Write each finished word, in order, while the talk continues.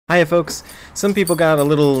Hiya folks, some people got a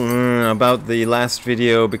little about the last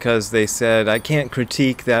video because they said I can't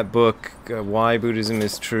critique that book, Why Buddhism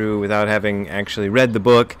is True, without having actually read the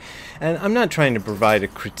book. And I'm not trying to provide a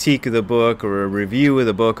critique of the book or a review of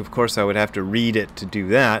the book. Of course I would have to read it to do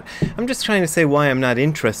that. I'm just trying to say why I'm not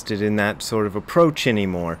interested in that sort of approach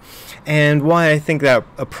anymore, and why I think that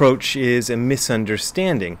approach is a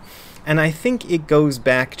misunderstanding. And I think it goes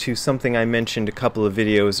back to something I mentioned a couple of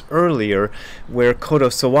videos earlier, where Kodo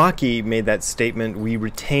Sawaki made that statement, we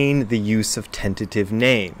retain the use of tentative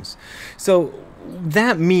names. So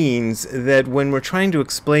that means that when we're trying to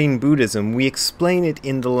explain Buddhism, we explain it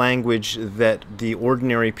in the language that the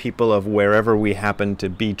ordinary people of wherever we happen to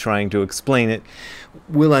be trying to explain it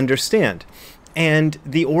will understand. And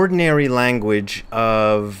the ordinary language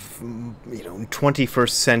of,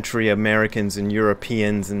 21st century Americans and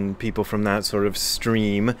Europeans and people from that sort of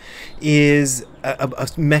stream is a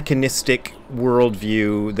mechanistic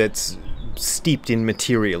worldview that's steeped in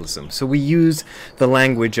materialism. So we use the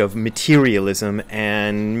language of materialism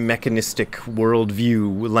and mechanistic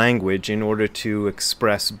worldview language in order to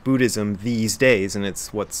express Buddhism these days, and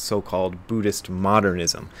it's what's so-called Buddhist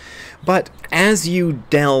modernism. But as you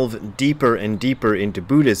delve deeper and deeper into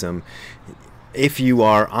Buddhism, if you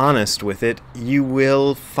are honest with it, you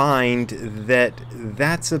will find that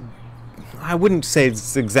that's I wouldn't say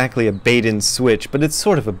it's exactly a bait and switch, but it's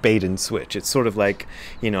sort of a bait and switch. It's sort of like,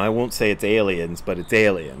 I won't say it's aliens, but it's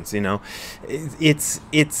aliens, It's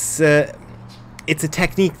a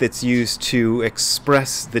technique that's used to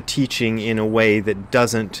express the teaching in a way that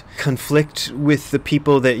doesn't conflict with the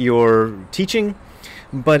people that you're teaching,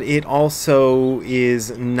 but it also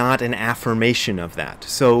is not an affirmation of that.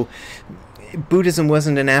 So Buddhism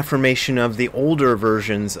wasn't an affirmation of the older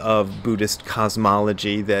versions of Buddhist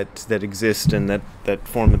cosmology that exist and that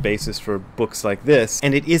form the basis for books like this.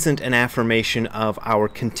 And it isn't an affirmation of our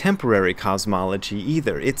contemporary cosmology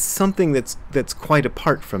either. It's something that's quite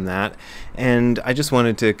apart from that. And I just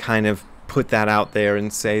wanted to kind of put that out there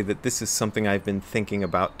and say that this is something I've been thinking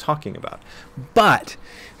about talking about. But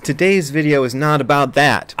today's video is not about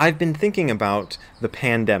that. I've been thinking about the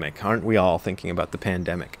pandemic. Aren't we all thinking about the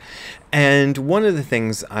pandemic? And one of the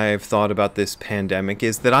things I've thought about this pandemic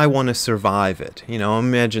is that I want to survive it.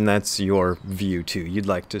 Imagine that's your view too. You'd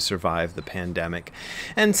like to survive the pandemic.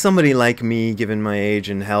 And somebody like me, given my age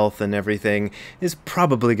and health and everything, is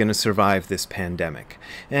probably going to survive this pandemic.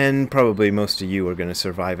 And probably most of you are going to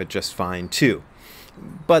survive it just fine too.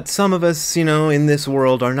 But some of us, in this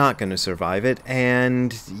world are not going to survive it,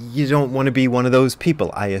 and you don't want to be one of those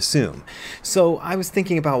people, I assume. So I was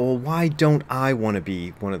thinking about, well, why don't I want to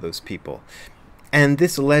be one of those people? And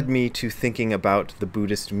this led me to thinking about the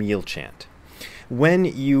Buddhist meal chant. When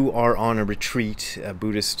you are on a retreat,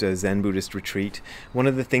 a Zen Buddhist retreat, one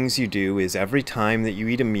of the things you do is every time that you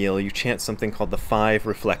eat a meal, you chant something called the 5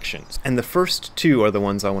 reflections. And the first 2 are the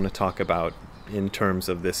ones I want to talk about in terms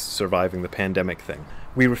of this surviving the pandemic thing.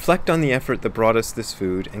 We reflect on the effort that brought us this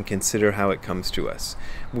food and consider how it comes to us.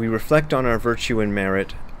 We reflect on our virtue and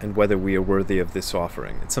merit and whether we are worthy of this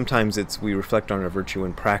offering. And sometimes it's we reflect on our virtue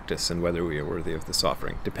and practice and whether we are worthy of this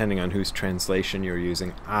offering, depending on whose translation you're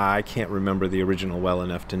using. I can't remember the original well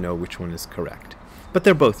enough to know which one is correct, but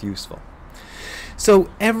they're both useful. So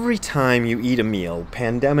every time you eat a meal,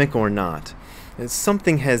 pandemic or not,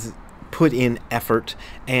 something has put in effort,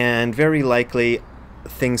 and very likely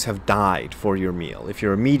things have died for your meal. If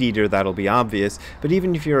you're a meat eater, that'll be obvious, but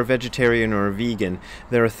even if you're a vegetarian or a vegan,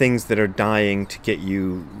 there are things that are dying to get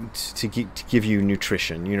you to give you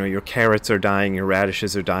nutrition. Your carrots are dying, your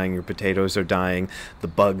radishes are dying, your potatoes are dying, the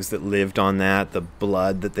bugs that lived on that, the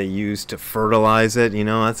blood that they use to fertilize it,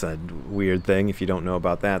 that's a weird thing if you don't know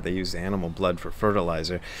about that. They use animal blood for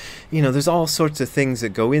fertilizer. There's all sorts of things that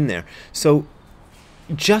go in there. So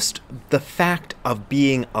just the fact of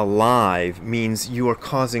being alive means you are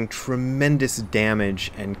causing tremendous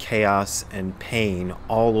damage and chaos and pain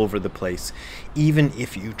all over the place, even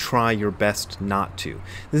if you try your best not to.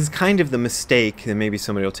 This is kind of the mistake, and maybe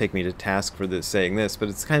somebody will take me to task for saying this, but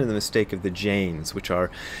it's kind of the mistake of the Jains, which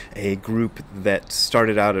are a group that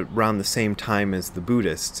started out around the same time as the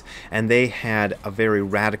Buddhists, and they had a very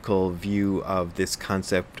radical view of this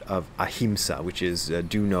concept of ahimsa, which is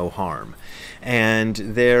do no harm. And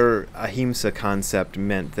their ahimsa concept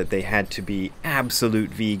meant that they had to be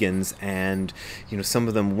absolute vegans, and some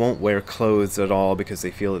of them won't wear clothes at all because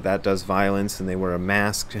they feel that does violence, and they wear a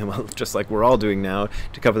mask, just like we're all doing now,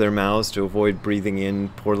 to cover their mouths to avoid breathing in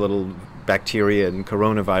poor little bacteria and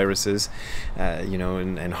coronaviruses, you know,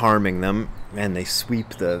 and harming them. And they sweep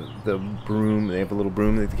the broom. They have a little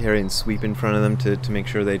broom that they carry and sweep in front of them to make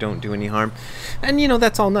sure they don't do any harm. And, you know,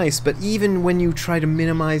 that's all nice, but even when you try to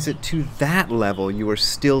minimize it to that level, you are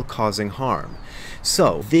still causing harm.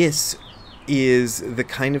 So this is the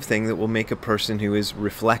kind of thing that will make a person who is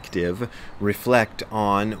reflective reflect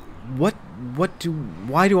on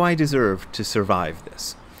why do I deserve to survive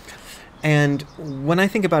this? And when I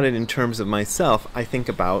think about it in terms of myself, I think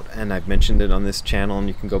about, and I've mentioned it on this channel, and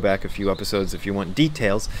you can go back a few episodes if you want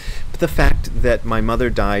details, but the fact that my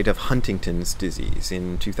mother died of Huntington's disease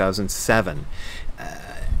in 2007.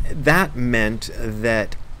 That meant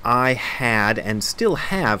that I had, and still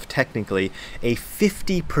have technically, a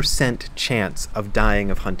 50% chance of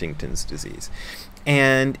dying of Huntington's disease.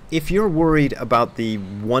 And if you're worried about the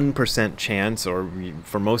 1% chance, or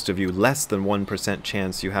for most of you, less than 1%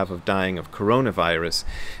 chance you have of dying of coronavirus,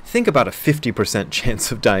 think about a 50%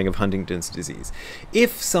 chance of dying of Huntington's disease.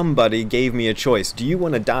 If somebody gave me a choice, do you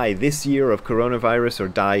want to die this year of coronavirus or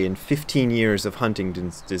die in 15 years of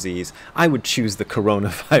Huntington's disease, I would choose the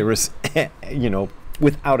coronavirus, you know,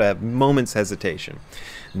 without a moment's hesitation.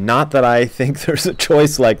 Not that I think there's a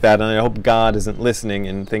choice like that, and I hope God isn't listening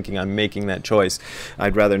and thinking I'm making that choice.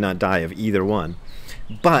 I'd rather not die of either one.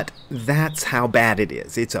 But that's how bad it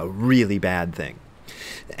is. It's a really bad thing.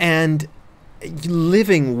 And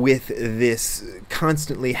living with this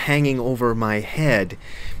constantly hanging over my head,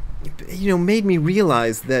 you know, made me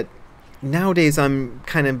realize that nowadays I'm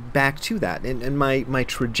kind of back to that. And my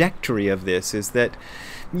trajectory of this is that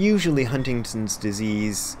usually Huntington's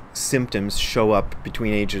disease symptoms show up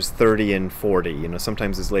between ages 30 and 40, you know,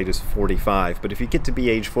 sometimes as late as 45. But if you get to be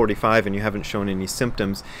age 45 and you haven't shown any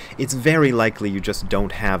symptoms, it's very likely you just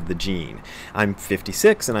don't have the gene. I'm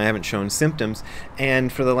 56 and I haven't shown symptoms,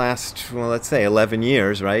 and for the last, well, let's say 11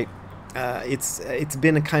 years, right, it's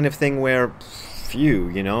been a kind of thing where, phew,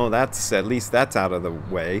 you know, that's, at least that's out of the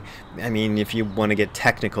way. I mean, if you want to get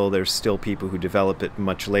technical, there's still people who develop it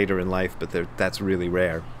much later in life, but that's really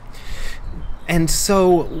rare. And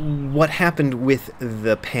so what happened with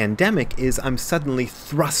the pandemic is I'm suddenly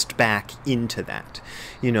thrust back into that,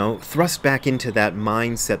 you know, thrust back into that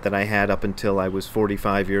mindset that I had up until I was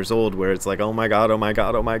 45 years old, where it's like, oh my God, oh my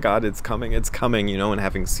God, oh my God, it's coming, you know, and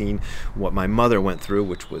having seen what my mother went through,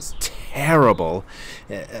 which was terrible,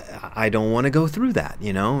 I don't want to go through that,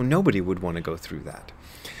 you know, nobody would want to go through that.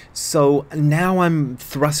 So now I'm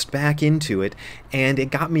thrust back into it, and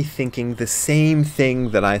it got me thinking the same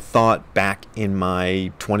thing that I thought back in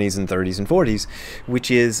my 20s and 30s and 40s,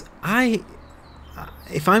 which is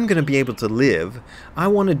if I'm going to be able to live, I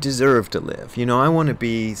want to deserve to live. You know, I want to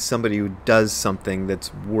be somebody who does something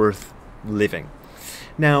that's worth living.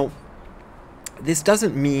 Now, this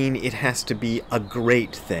doesn't mean it has to be a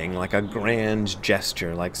great thing, like a grand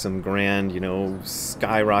gesture, like some grand, you know,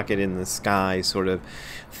 skyrocket in the sky sort of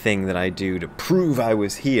thing that I do to prove I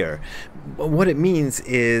was here. But what it means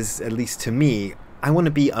is, at least to me, I want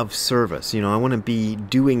to be of service, you know, I want to be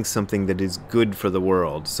doing something that is good for the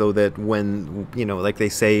world, so that when, you know, like they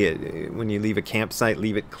say, when you leave a campsite,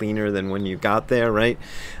 leave it cleaner than when you got there, right?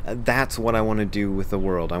 That's what I want to do with the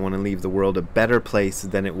world. I want to leave the world a better place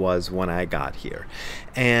than it was when I got here.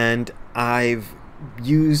 And I've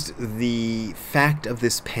used the fact of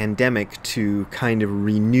this pandemic to kind of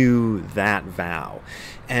renew that vow.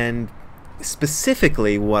 And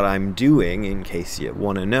specifically what I'm doing, in case you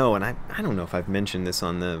want to know, and I don't know if I've mentioned this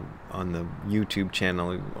on the YouTube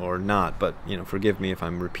channel or not, but, you know, forgive me if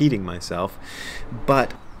I'm repeating myself,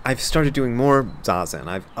 but I've started doing more Zazen.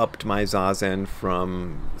 I've upped my Zazen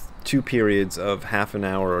from 2 periods of half an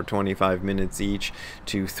hour or 25 minutes each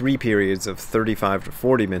to 3 periods of 35 to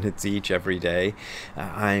 40 minutes each every day.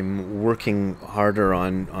 I'm working harder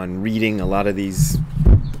on reading a lot of these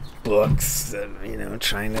books, you know,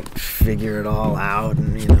 trying to figure it all out,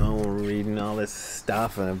 and, you know, reading all this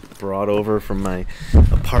stuff I brought over from my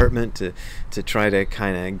apartment to try to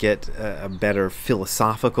kind of get a better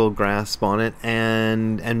philosophical grasp on it,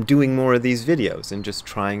 and doing more of these videos and just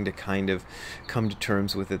trying to kind of come to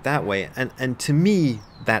terms with it that way. And to me,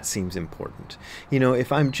 that seems important. You know,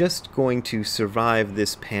 if I'm just going to survive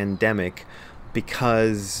this pandemic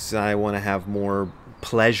because I want to have more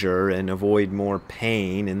pleasure and avoid more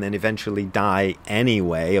pain, and then eventually die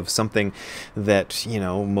anyway of something that, you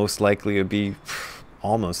know, most likely would be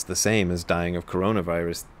almost the same as dying of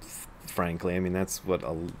coronavirus, frankly. I mean, that's what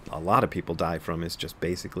a lot of people die from, is just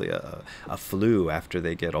basically a flu after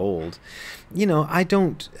they get old. You know, I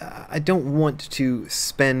don't want to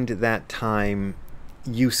spend that time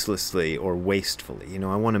uselessly or wastefully. You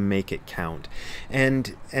know, I want to make it count.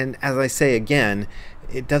 And as I say again,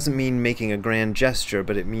 it doesn't mean making a grand gesture,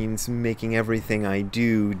 but it means making everything I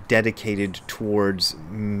do dedicated towards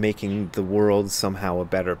making the world somehow a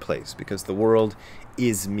better place, because the world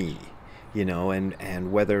is me, you know,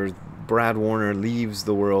 and whether Brad Warner leaves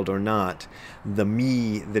the world or not, the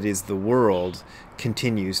me that is the world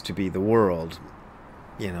continues to be the world.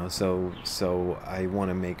 You know, so I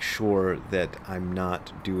want to make sure that I'm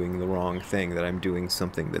not doing the wrong thing, that I'm doing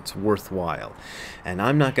something that's worthwhile. And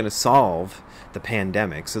I'm not going to solve the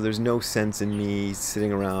pandemic, so there's no sense in me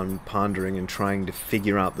sitting around pondering and trying to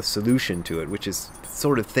figure out the solution to it, which is the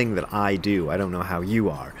sort of thing that I do. I don't know how you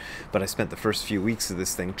are, but I spent the first few weeks of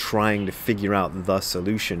this thing trying to figure out the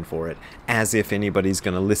solution for it, as if anybody's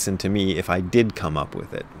going to listen to me if I did come up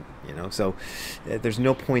with it. You know, so there's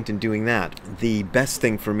no point in doing that. The best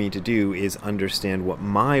thing for me to do is understand what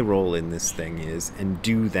my role in this thing is and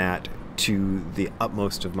do that to the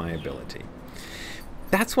utmost of my ability.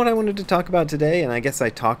 That's what I wanted to talk about today, and I guess I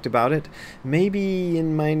talked about it. Maybe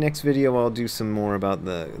in my next video I'll do some more about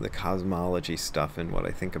the cosmology stuff and what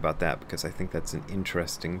I think about that, because I think that's an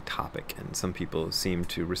interesting topic, and some people seem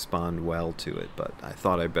to respond well to it, but I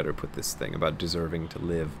thought I'd better put this thing about deserving to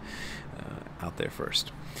live out there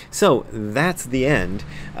first. So that's the end.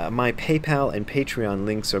 My PayPal and Patreon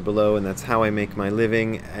links are below, and that's how I make my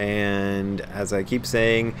living. And as I keep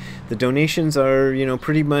saying, the donations are, you know,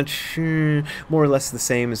 pretty much more or less the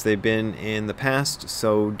same as they've been in the past.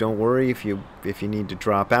 So don't worry if you need to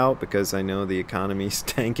drop out, because I know the economy's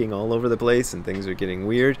tanking all over the place and things are getting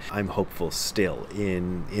weird. I'm hopeful still,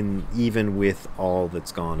 in even with all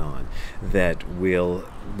that's gone on, that we'll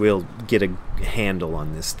get a handle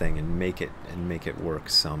on this thing and make it work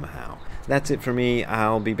somehow. That's it for me.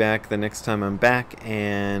 I'll be back the next time I'm back,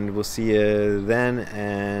 and we'll see you then,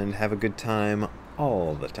 and have a good time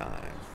all the time.